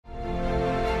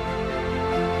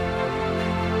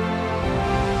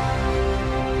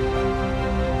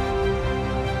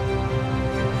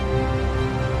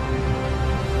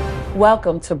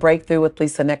Welcome to Breakthrough with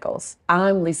Lisa Nichols.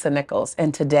 I'm Lisa Nichols,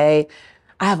 and today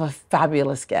I have a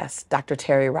fabulous guest, Dr.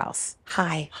 Teri Rouse.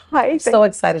 Hi. Hi. So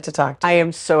excited to talk to you. I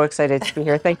am so excited to be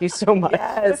here. Thank you so much.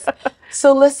 Yes.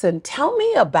 So listen, tell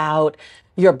me about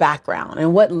your background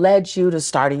and what led you to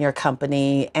starting your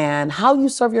company and how you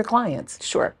serve your clients.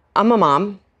 Sure. I'm a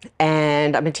mom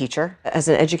and I'm a teacher. As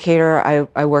an educator,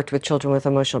 I worked with children with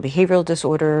emotional behavioral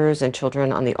disorders and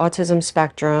children on the autism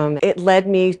spectrum. It led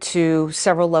me to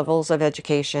several levels of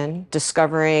education,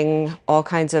 discovering all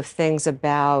kinds of things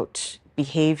about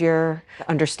behavior,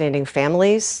 understanding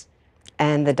families,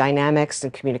 and the dynamics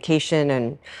and communication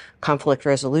and conflict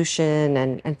resolution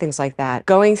and things like that.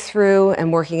 Going through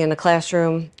and working in a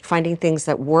classroom, finding things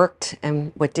that worked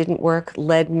and what didn't work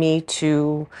led me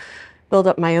to build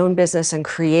up my own business and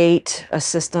create a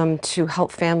system to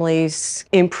help families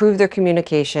improve their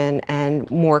communication and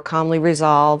more calmly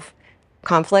resolve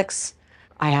conflicts.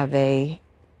 I have a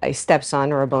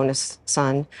stepson or a bonus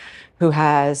son who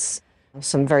has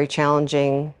some very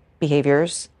challenging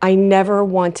behaviors. I never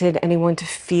wanted anyone to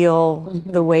feel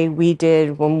the way we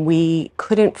did when we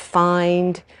couldn't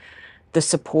find the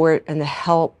support and the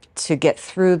help to get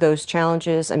through those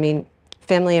challenges. I mean,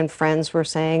 family and friends were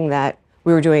saying that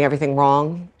we were doing everything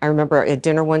wrong. I remember at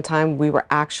dinner one time, we were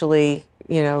actually,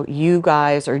 you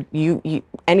guys or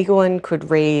anyone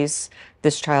could raise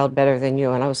this child better than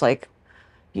you. And I was like,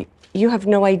 you have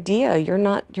no idea. You're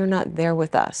not there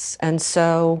with us. And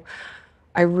so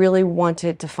I really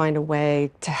wanted to find a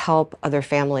way to help other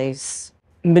families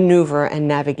maneuver and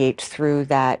navigate through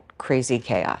that crazy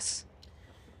chaos.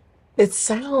 It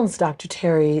sounds, Dr.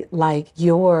 Teri, like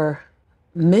your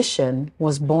mission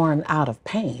was born out of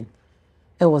pain.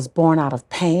 It was born out of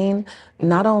pain,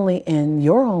 not only in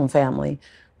your own family,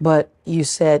 but you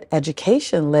said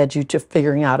education led you to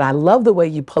figuring out. I love the way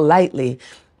you politely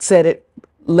said it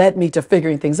led me to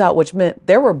figuring things out, which meant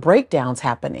there were breakdowns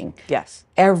happening. Yes.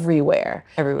 Everywhere.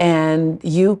 And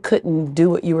you couldn't do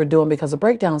what you were doing because of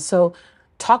breakdowns. So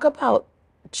talk about,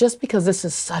 just because this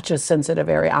is such a sensitive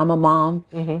area. I'm a mom.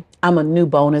 I'm a new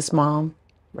bonus mom.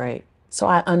 Right. So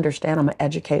I understand. I'm an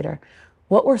educator.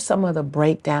 What were some of the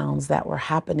breakdowns that were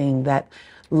happening that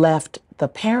left the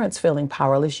parents feeling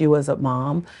powerless, you as a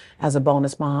mom, as a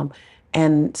bonus mom,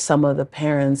 and some of the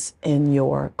parents in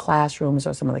your classrooms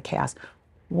or some of the chaos?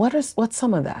 What's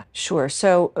some of that? Sure.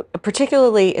 So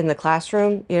particularly in the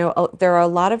classroom, there are a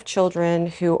lot of children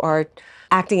who are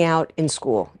acting out in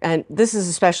school. And this is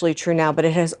especially true now, but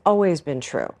it has always been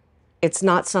true. It's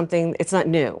not something, it's not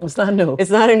new. It's not new.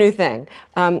 It's not a new thing.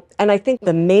 And I think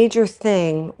the major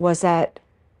thing was that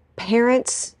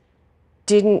parents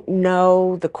didn't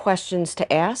know the questions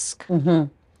to ask,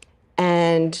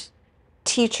 and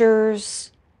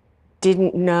teachers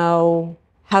didn't know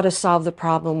how to solve the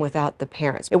problem without the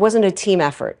parents. It wasn't a team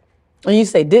effort. And you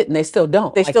say didn't, they still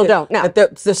don't. They still don't. No.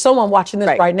 There's someone watching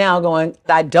this right now going,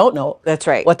 I don't know That's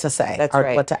right. what to say That's or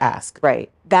right. what to ask. Right.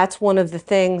 That's one of the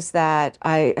things that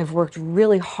I have worked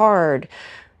really hard.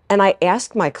 And I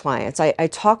ask my clients, I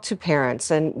talk to parents,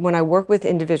 and when I work with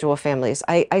individual families,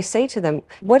 I say to them,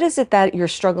 what is it that you're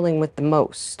struggling with the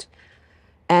most?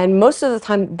 And most of the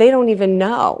time, they don't even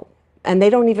know. And they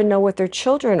don't even know what their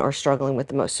children are struggling with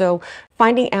the most. So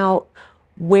finding out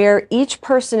where each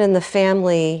person in the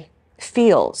family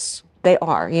feels they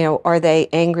are, are they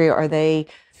angry? Are they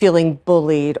feeling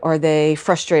bullied? Are they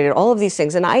frustrated? All of these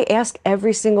things. And I ask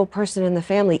every single person in the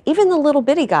family, even the little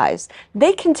bitty guys,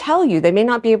 they can tell you. They may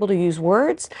not be able to use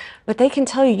words, but they can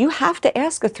tell you, you have to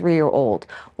ask a 3-year-old,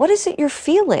 what is it you're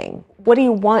feeling? What do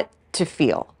you want to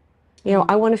feel?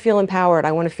 I want to feel empowered.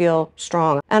 I want to feel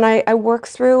strong. And I work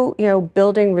through,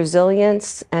 building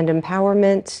resilience and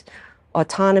empowerment,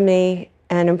 autonomy,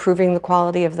 and improving the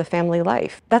quality of the family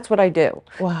life. That's what I do.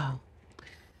 Wow.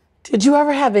 Did you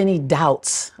ever have any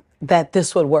doubts that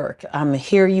this would work?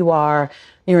 Here you are,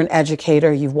 you're an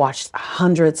educator, you've watched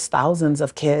hundreds, thousands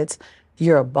of kids.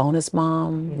 You're a bonus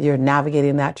mom, you're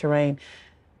navigating that terrain.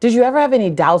 Did you ever have any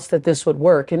doubts that this would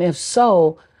work? And if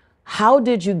so, how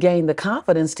did you gain the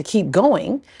confidence to keep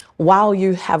going while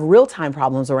you have real-time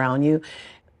problems around you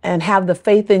and have the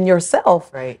faith in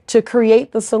yourself to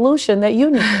create the solution that you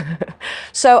need?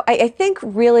 So I think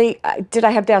really, did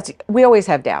I have doubts? We always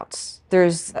have doubts.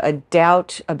 There's a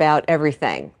doubt about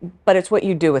everything, but it's what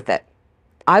you do with it.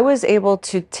 I was able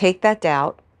to take that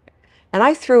doubt and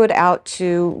I threw it out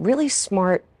to really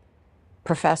smart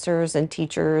professors and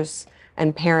teachers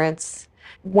and parents.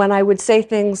 When I would say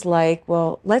things like,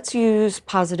 well, let's use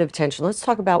positive attention. Let's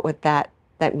talk about what that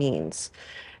means.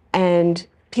 And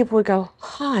people would go,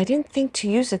 I didn't think to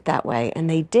use it that way. And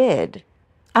they did.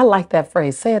 I like that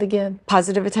phrase. Say it again.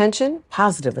 Positive attention.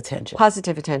 Positive attention.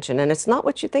 Positive attention. And it's not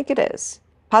what you think it is.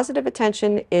 Positive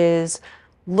attention is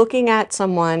looking at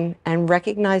someone and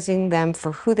recognizing them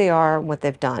for who they are and what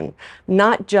they've done.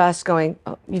 Not just going,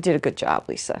 oh, you did a good job,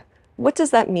 Lisa. What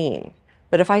does that mean?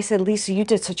 But if I said, Lisa, you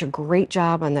did such a great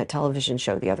job on that television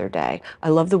show the other day. I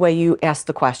love the way you asked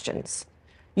the questions.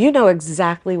 You know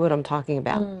exactly what I'm talking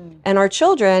about. And our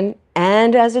children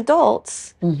and as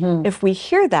adults, if we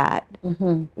hear that,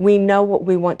 we know what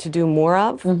we want to do more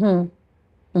of, and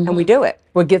we do it.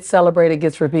 What gets celebrated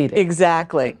gets repeated.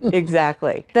 Exactly,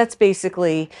 exactly. That's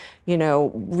basically, you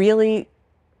know, really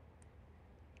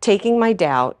taking my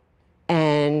doubt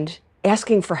and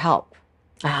asking for help.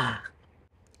 Ah,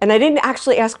 And I didn't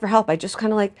actually ask for help. I just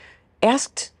kind of like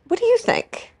asked, what do you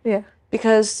think? yeah.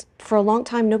 Because for a long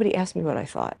time, nobody asked me what I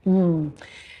thought.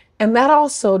 And that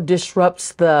also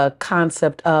disrupts the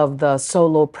concept of the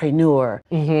solopreneur,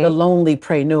 the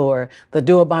lonelypreneur, the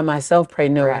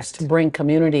do-it-by-myself-preneurs Correct. to bring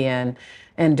community in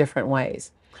different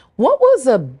ways. What was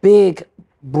a big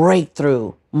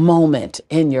breakthrough moment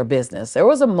in your business? There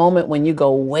was a moment when you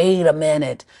go, wait a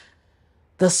minute,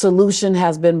 the solution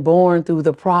has been born through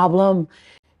the problem,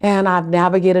 and I've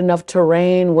navigated enough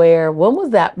terrain where, when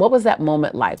was that? What was that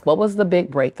moment like? What was the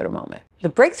big breakthrough moment? The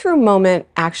breakthrough moment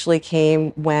actually came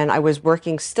when I was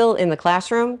working still in the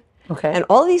classroom. Okay. And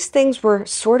all these things were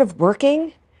sort of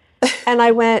working. And I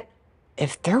went,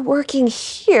 if they're working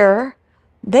here,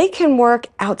 they can work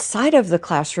outside of the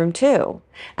classroom too.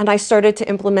 And I started to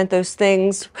implement those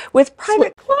things with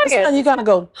private clients. And you gotta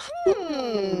go,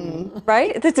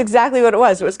 Right? That's exactly what it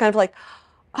was. It was kind of like,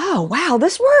 oh, wow,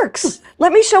 this works.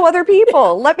 Let me show other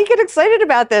people. Let me get excited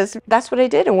about this. That's what I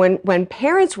did. And when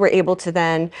parents were able to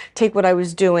then take what I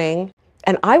was doing,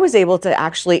 and I was able to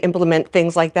actually implement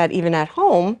things like that even at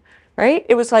home, right?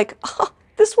 It was like, oh,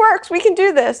 this works. We can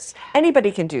do this.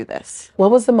 Anybody can do this.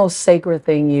 what was the most sacred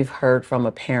thing you've heard from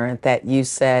a parent that you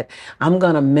said, I'm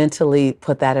gonna mentally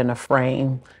put that in a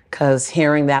frame? Because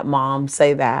hearing that mom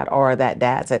say that or that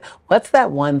dad say, what's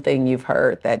that one thing you've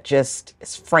heard that just is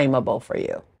frameable for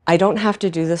you? I don't have to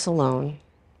do this alone.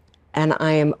 And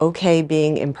I am okay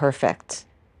being imperfect.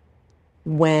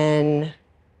 When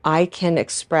I can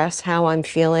express how I'm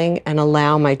feeling and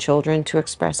allow my children to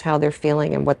express how they're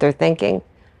feeling and what they're thinking,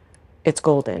 it's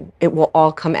golden. It will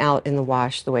all come out in the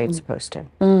wash the way it's supposed to.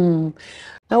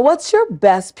 Now, what's your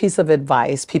best piece of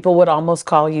advice? People would almost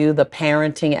call you the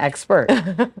parenting expert.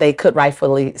 They could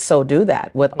rightfully so do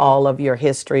that with all of your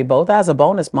history, both as a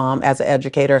bonus mom, as an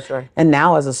educator, and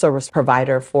now as a service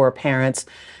provider for parents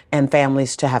and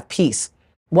families to have peace.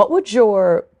 What would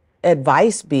your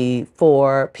advice be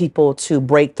for people to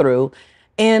break through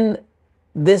in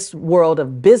this world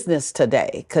of business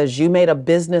today? Because you made a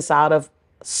business out of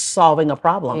solving a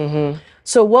problem.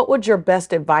 So what would your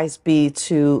best advice be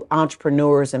to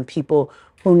entrepreneurs and people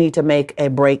who need to make a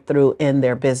breakthrough in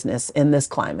their business in this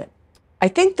climate? I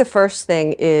think the first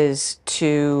thing is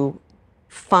to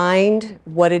find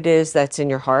what it is that's in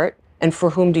your heart and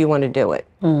for whom do you want to do it.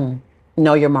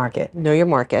 Know your market. Know your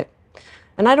market.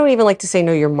 And I don't even like to say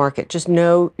know your market, just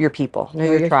know your people, know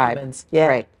your tribe. humans. Yeah.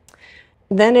 Right.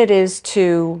 Then it is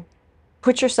to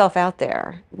put yourself out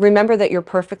there. Remember that you're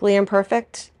perfectly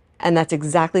imperfect, and that's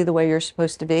exactly the way you're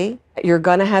supposed to be. You're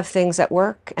going to have things that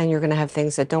work, and you're going to have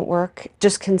things that don't work.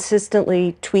 Just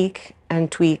consistently tweak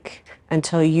and tweak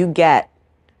until you get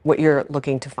what you're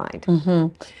looking to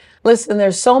find. Listen,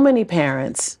 there's so many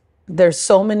parents, there's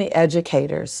so many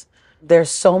educators, there's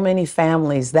so many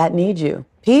families that need you.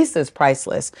 Peace is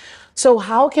priceless. So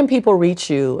how can people reach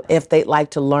you if they'd like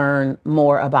to learn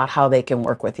more about how they can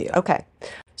work with you? Okay.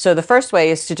 So the first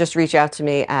way is to just reach out to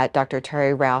me at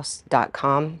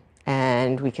drterirouse.com,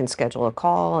 and we can schedule a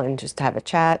call and just have a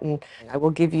chat, and I will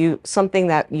give you something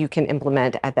that you can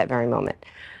implement at that very moment.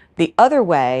 The other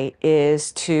way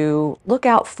is to look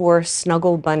out for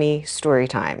Snuggle Bunny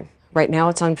Storytime. Right now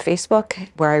it's on Facebook,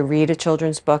 where I read a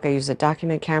children's book. I use a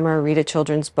document camera, read a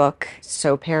children's book,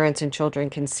 so parents and children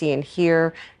can see and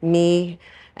hear me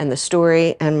and the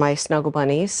story and my Snuggle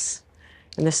Bunnies.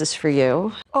 And this is for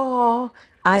you. Oh,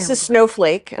 This is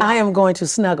Snowflake. I am going to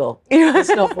snuggle a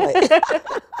snowflake.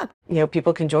 You know,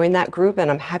 people can join that group, and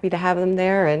I'm happy to have them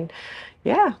there. And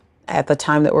yeah. At the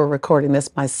time that we're recording this,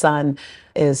 my son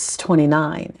is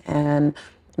 29 and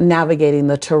navigating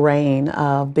the terrain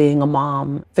of being a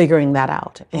mom, figuring that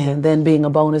out, and then being a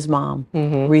bonus mom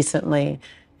recently,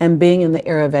 and being in the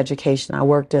era of education. I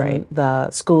worked in the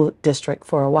school district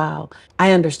for a while.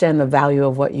 I understand the value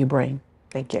of what you bring.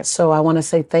 Thank you. So I want to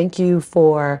say thank you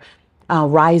for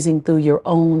rising through your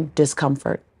own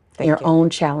discomfort, your own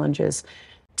challenges,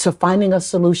 to finding a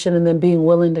solution and then being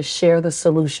willing to share the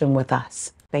solution with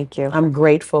us. Thank you. I'm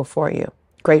grateful for you.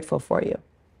 Grateful for you.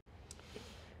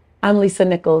 I'm Lisa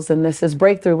Nichols, and this is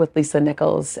Breakthrough with Lisa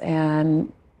Nichols.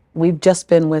 And we've just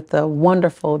been with the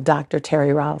wonderful Dr.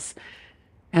 Teri Rouse.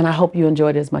 And I hope you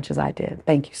enjoyed it as much as I did.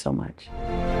 Thank you so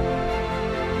much.